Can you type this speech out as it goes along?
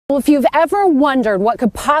Well, if you've ever wondered what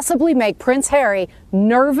could possibly make Prince Harry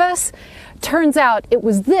nervous, turns out it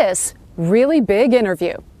was this really big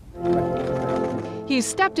interview. He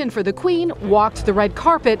stepped in for the Queen, walked the red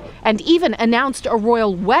carpet, and even announced a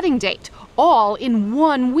royal wedding date, all in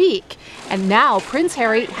 1 week. And now Prince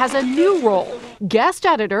Harry has a new role, guest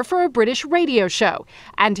editor for a British radio show.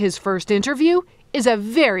 And his first interview is a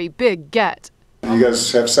very big get. You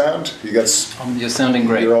guys have sound? You're sounding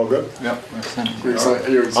great. You're all good? Yep, we're sounding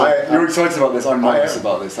You're excited about this. I'm nervous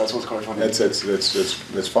about this. That's what's quite funny.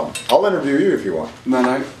 It's fun. I'll interview you if you want.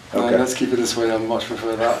 No, Okay. let's keep it this way. I much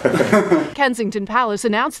prefer that. Kensington Palace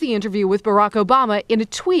announced the interview with Barack Obama in a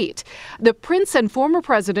tweet. The prince and former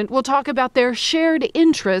president will talk about their shared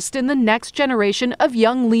interest in the next generation of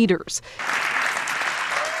young leaders.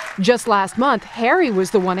 Just last month, Harry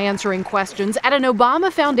was the one answering questions at an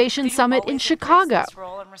Obama Foundation summit in Chicago.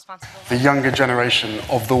 The younger generation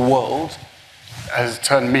of the world has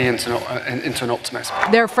turned me into an optimist.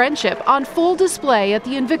 Their friendship on full display at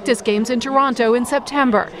the Invictus Games in Toronto in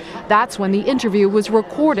September. That's when the interview was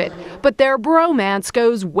recorded, but their bromance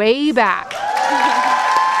goes way back.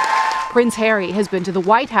 Prince Harry has been to the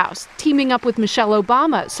White House, teaming up with Michelle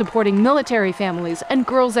Obama, supporting military families and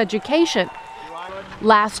girls' education.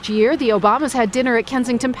 Last year, the Obamas had dinner at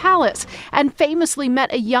Kensington Palace and famously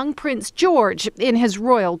met a young Prince George in his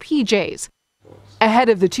royal PJs. Ahead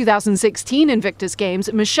of the 2016 Invictus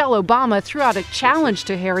Games, Michelle Obama threw out a challenge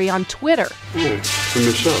to Harry on Twitter. Yeah, to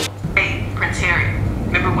Michelle. Hey, Prince Harry,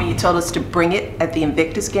 remember when you told us to bring it at the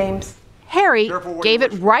Invictus Games? Harry gave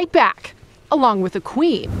it right back, along with the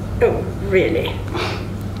Queen. Oh, really?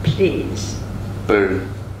 Please.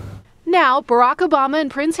 Boom. Now, Barack Obama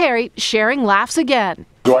and Prince Harry sharing laughs again.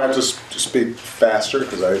 Do I have to speak faster?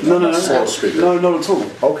 Because I'm a slow speaker. No, not at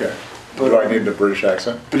all. Okay. But do I need a British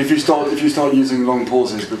accent? But if you start using long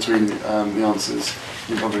pauses between the answers,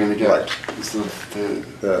 you're probably going to get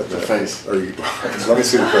the face. Let me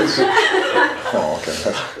see the face. Oh,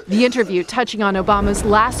 okay. The interview touching on Obama's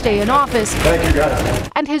last day in office. Thank you, guys.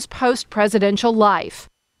 And his post-presidential life.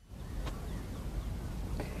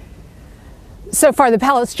 So far, the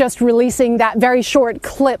palace just releasing that very short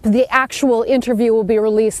clip. The actual interview will be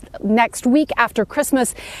released next week after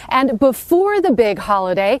Christmas. And before the big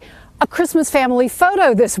holiday, a Christmas family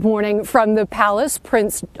photo this morning from the palace.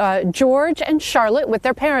 Prince George and Charlotte with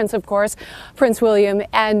their parents, of course, Prince William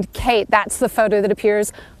and Kate. That's the photo that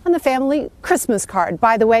appears on the family Christmas card.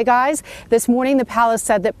 By the way, guys, this morning the palace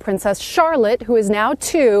said that Princess Charlotte, who is now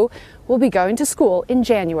 2, will be going to school in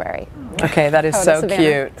January. Okay, that is so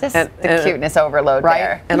cute. Just the cuteness overload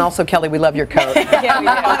there. And also, Kelly, we love your coat. Yeah, we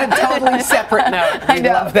do. On a totally separate note, we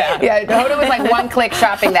love that. Yeah, Hoda was like one-click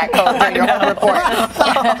shopping that coat during your whole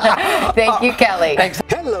report. Thank you, Kelly. Thanks.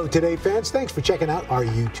 Hello, Today fans. Thanks for checking out our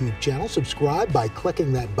YouTube channel. Subscribe by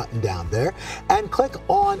clicking that button down there and click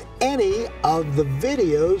on any of the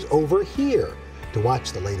videos over here to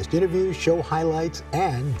watch the latest interviews, show highlights,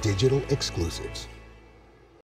 and digital exclusives.